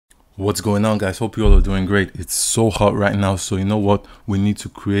What's going on, guys? Hope you all are doing great. It's so hot right now, so you know what? We need to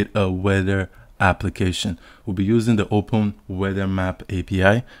create a weather application. We'll be using the Openweather Map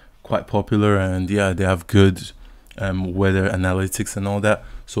API, quite popular, and yeah, they have good weather analytics and all that.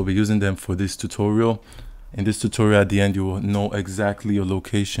 So we'll be using them for this tutorial. In this tutorial, at the end, you will know exactly your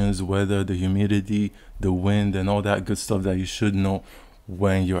locations, weather, the humidity, the wind, and all that good stuff that you should know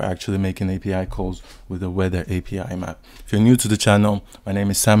when you're actually making API calls with the weather API map. If you're new to the channel, my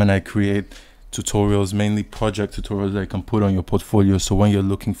name is Sam and I create tutorials, mainly project tutorials that you can put on your portfolio. So when you're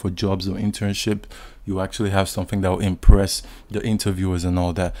looking for jobs or internship, you actually have something that will impress the interviewers and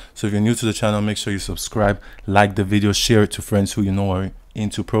all that. So if you're new to the channel, make sure you subscribe, like the video, share it to friends who you know are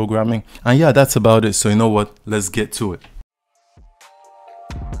into programming. And yeah, that's about it. So you know what? Let's get to it.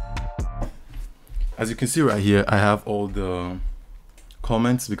 As you can see right here, I have all the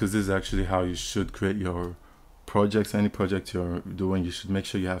comments, because this is actually how you should create your projects. Any project you're doing, you should make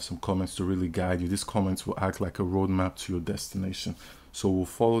sure you have some comments to really guide you. These comments will act like a roadmap to your destination. So we'll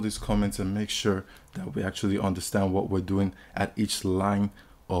follow these comments and make sure that we actually understand what we're doing at each line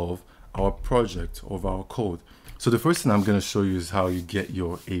of our project, of our code. So the first thing I'm going to show you is how you get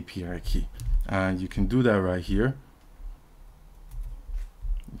your API key, and you can do that right here.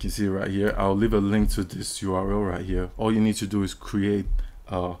 You can see right here. I'll leave a link to this URL right here. All you need to do is create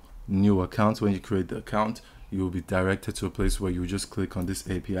a new account. When you create the account, you will be directed to a place where you just click on this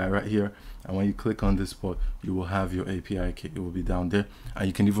API right here, and when you click on this spot, you will have your API key. It will be down there, and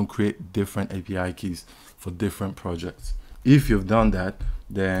you can even create different API keys for different projects. If you've done that,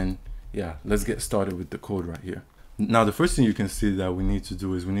 then yeah, let's get started with the code right here. Now the first thing you can see that we need to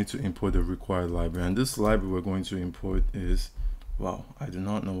do is we need to import the required library, and this library we're going to import is, wow, I do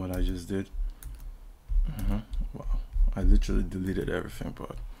not know what I just did. Wow, I literally deleted everything,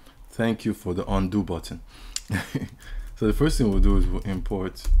 but thank you for the undo button. So the first thing we'll do is we'll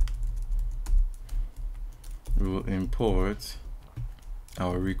import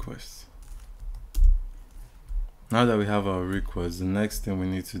our request. Now that we have our request, the next thing we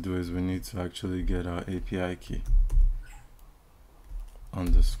need to do is we need to actually get our API key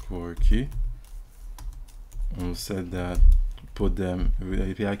underscore key, and we'll set that, put them,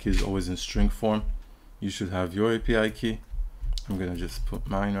 the API key is always in string form. You should have your API key. I'm gonna just put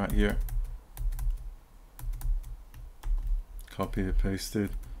mine right here, copy it, paste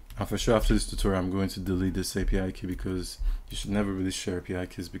it. And for sure after this tutorial I'm going to delete this API key, because you should never really share API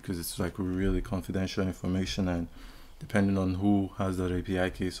keys, because it's like really confidential information, and depending on who has that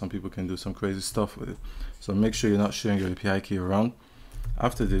API key, some people can do some crazy stuff with it. So make sure you're not sharing your API key around.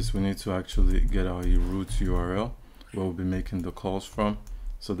 After this, we need to actually get our root URL where we'll be making the calls from.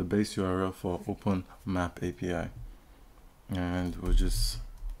 So the base URL for Open Map API, and we'll just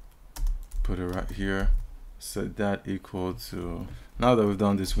put it right here, set that equal to, now that we've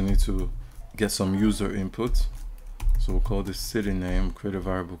done this, we need to get some user input. So we'll call this city name, create a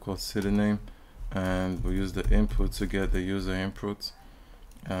variable called city name, and we'll use the input to get the user input.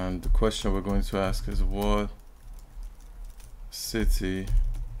 And the question we're going to ask is, what city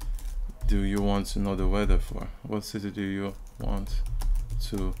do you want to know the weather for? What city do you want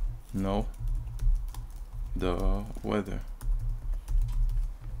to know the weather?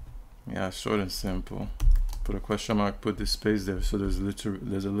 Yeah, short and simple. Put a question mark, put the space there, so there's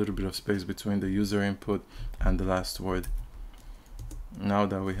a little bit of space between the user input and the last word. Now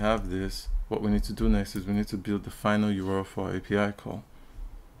that we have this, what we need to do next is we need to build the final URL for our API call.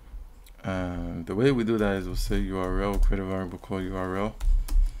 And the way we do that is we'll say URL, create a variable called URL,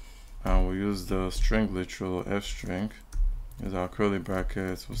 and we'll use the string literal f string is our curly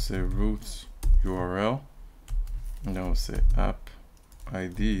brackets. We'll say root URL, and then we'll say app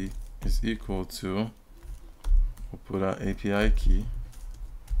ID is equal to, we'll put our API key,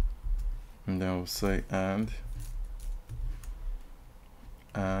 and then we'll say and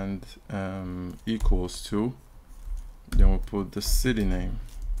equals to, then we'll put the city name.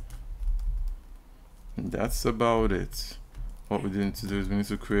 And that's about it. What we need to do is we need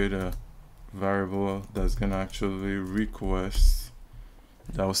to create a variable that's gonna actually request,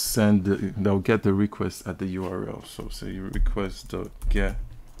 that will send that will get the request at the URL. So say request.get,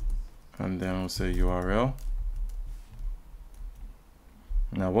 and then we'll say URL.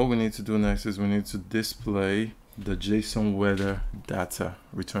 Now what we need to do next is we need to display the JSON weather data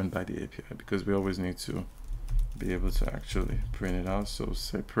returned by the API, because we always need to be able to actually print it out. So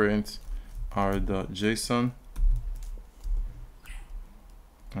say print r.json.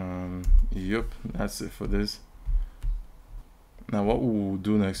 Yep, that's it for this. Now what we will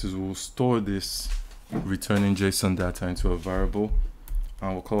do next is we'll store this returning JSON data into a variable,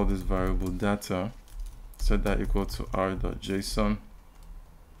 and we'll call this variable data, set that equal to r.json,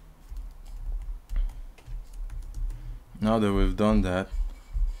 Now that we've done that,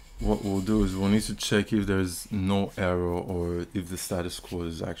 what we'll do is we'll need to check if there's no error or if the status quo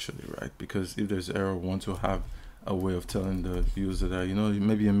is actually right. Because if there's error, we want to have a way of telling the user that, you know,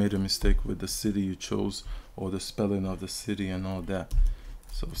 maybe you made a mistake with the city you chose or the spelling of the city and all that.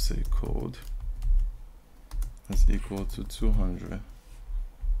 So say code is equal to 200.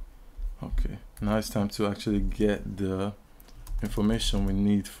 Okay, now it's time to actually get the information we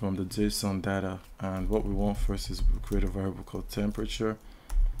need from the JSON data. And what we want first is we'll create a variable called temperature.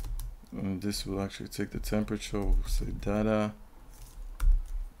 And this will actually take the temperature. We'll say data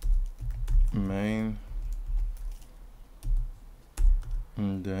main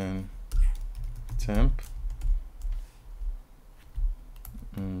and then temp,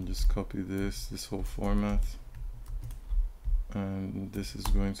 and just copy this whole format, and this is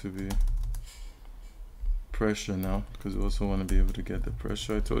going to be pressure now, because we also want to be able to get the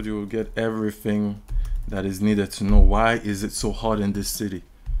pressure. I told you we'll get everything that is needed to know why is it so hot in this city.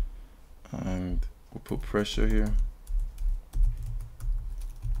 And we'll put pressure here.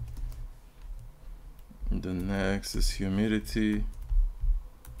 And the next is humidity.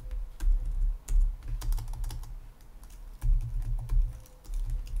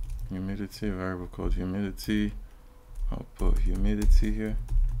 Humidity, variable called humidity. I'll put humidity here.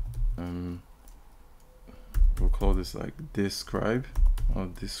 We'll call this like describe or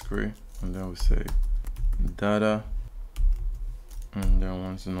describe, and then we'll say data. And then I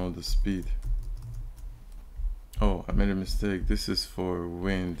want to know the speed. Oh, I made a mistake. This is for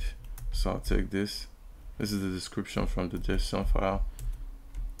wind. So I'll take this. This is the description from the JSON file.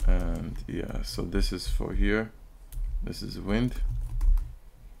 And yeah, so this is for here. This is wind.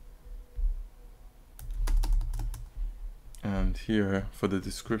 And here for the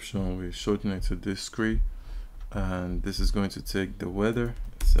description, we shorten it to discrete. And this is going to take the weather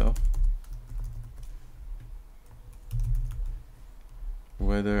itself.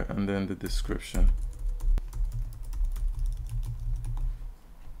 Weather and then the description.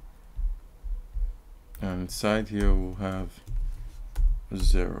 And inside here we'll have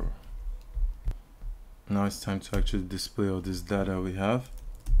 0. Now it's time to actually display all this data we have,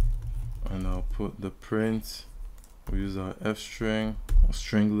 and I'll put the print. We'll use our f string or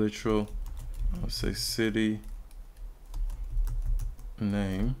string literal. I'll say city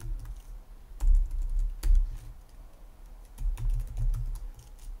name.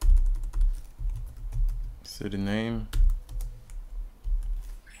 City name,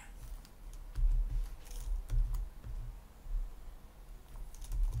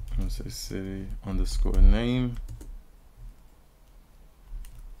 I'll say city underscore name,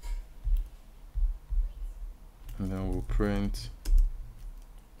 and then we'll print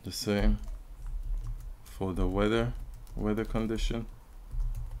the same for the weather condition.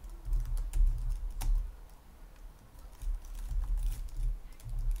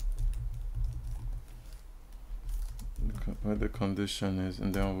 Weather condition is,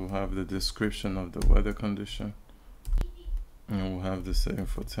 and then we'll have the description of the weather condition, and we'll have the same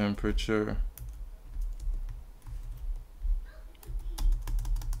for temperature.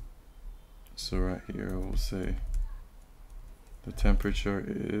 So right here we'll say the temperature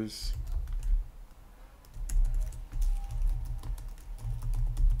is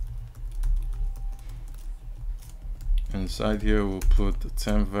inside here we'll put the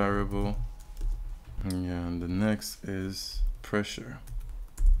temp variable. Yeah, and the next is pressure.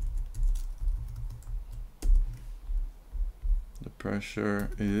 The pressure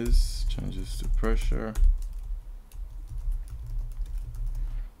is, changes to pressure.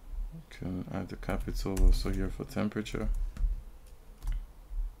 You can add the capital also here for temperature.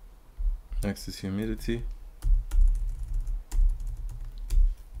 Next is humidity.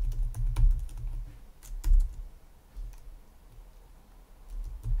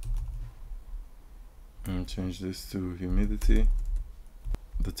 And change this to humidity.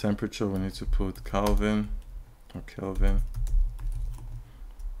 The temperature, we need to put Kelvin or Kelvin.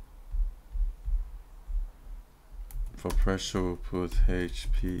 For pressure, we'll put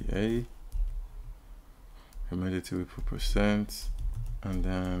HPA. Humidity, we put percent. And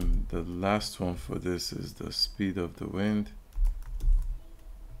then the last one for this is the speed of the wind.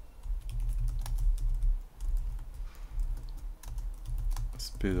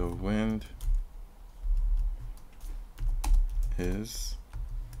 Speed of wind is,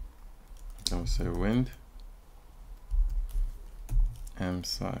 I'll say wind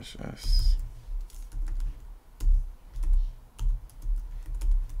m/s.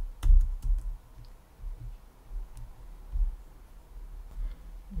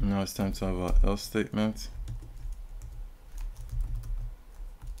 Now it's time to have our else statement.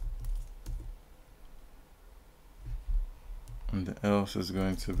 And the else is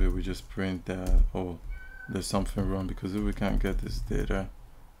going to be, we just print that, oh, there's something wrong, because if we can't get this data,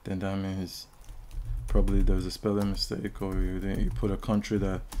 then that means probably there's a spelling mistake, or you put a country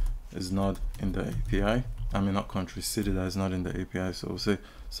that is not in the API. I mean, not country, city that is not in the API. So we'll say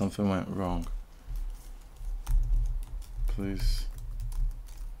something went wrong. Please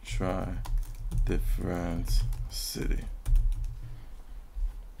try different city.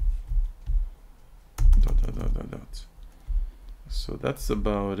 Dot. So that's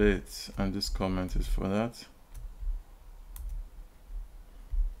about it, and this comment is for that.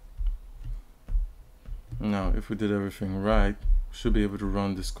 Now if we did everything right, we should be able to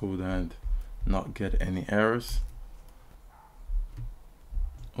run this code and not get any errors.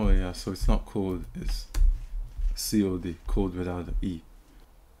 Oh yeah, so it's not code, it's COD, code without the E.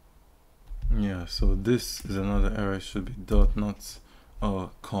 Yeah, so this is another error. It should be dot, not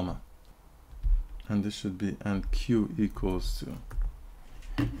comma. And this should be and Q equals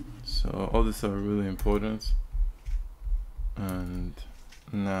to. So all these are really important. And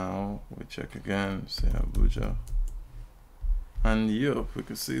now we check again, say Abuja. And yep, we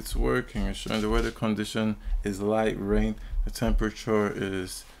can see it's working. It's showing the weather condition is light rain. The temperature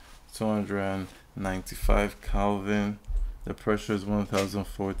is 295 Kelvin. The pressure is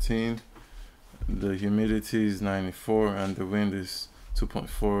 1014. The humidity is 94 and the wind is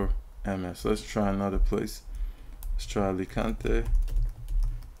 2.4 ms. Let's try another place. Let's try Alicante.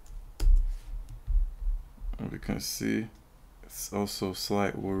 And we can see it's also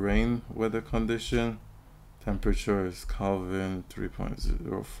slight rain weather condition. Temperature is Kelvin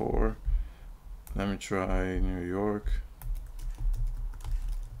 3.04. Let me try New York.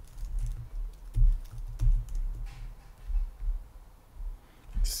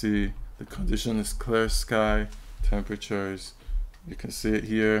 See, the condition is clear sky. Temperatures, you can see it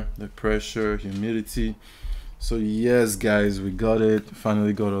here, the pressure, humidity. So yes guys, we got it,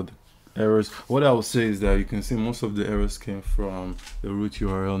 finally got all the errors. What I will say is that you can see most of the errors came from the root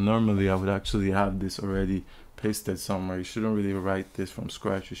URL. Normally I would actually have this already pasted somewhere. You shouldn't really write this from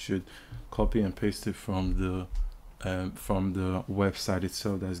scratch. You should copy and paste it from the website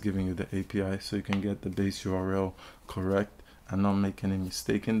itself that's giving you the API, so you can get the base URL correct and not make any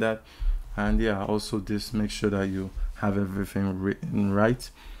mistake in that. And yeah, also this, make sure that you have everything written right.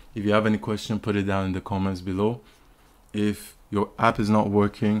 If you have any question, put it down in the comments below. If your app is not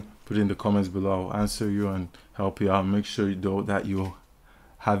working, put it in the comments below. I'll answer you and help you out. Make sure though that you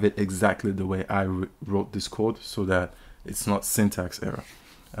have it exactly the way I wrote this code, so that it's not syntax error.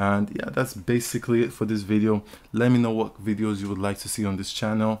 And yeah, that's basically it for this video. Let me know what videos you would like to see on this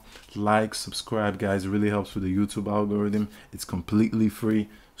channel. Like, subscribe guys, it really helps with the YouTube algorithm. It's completely free,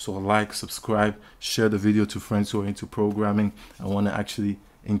 so like, subscribe, share the video to friends who are into programming and want to actually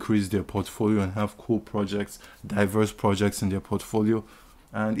increase their portfolio and have cool projects, diverse projects in their portfolio.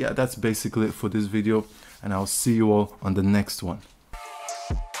 And yeah, that's basically it for this video, and I'll see you all on the next one.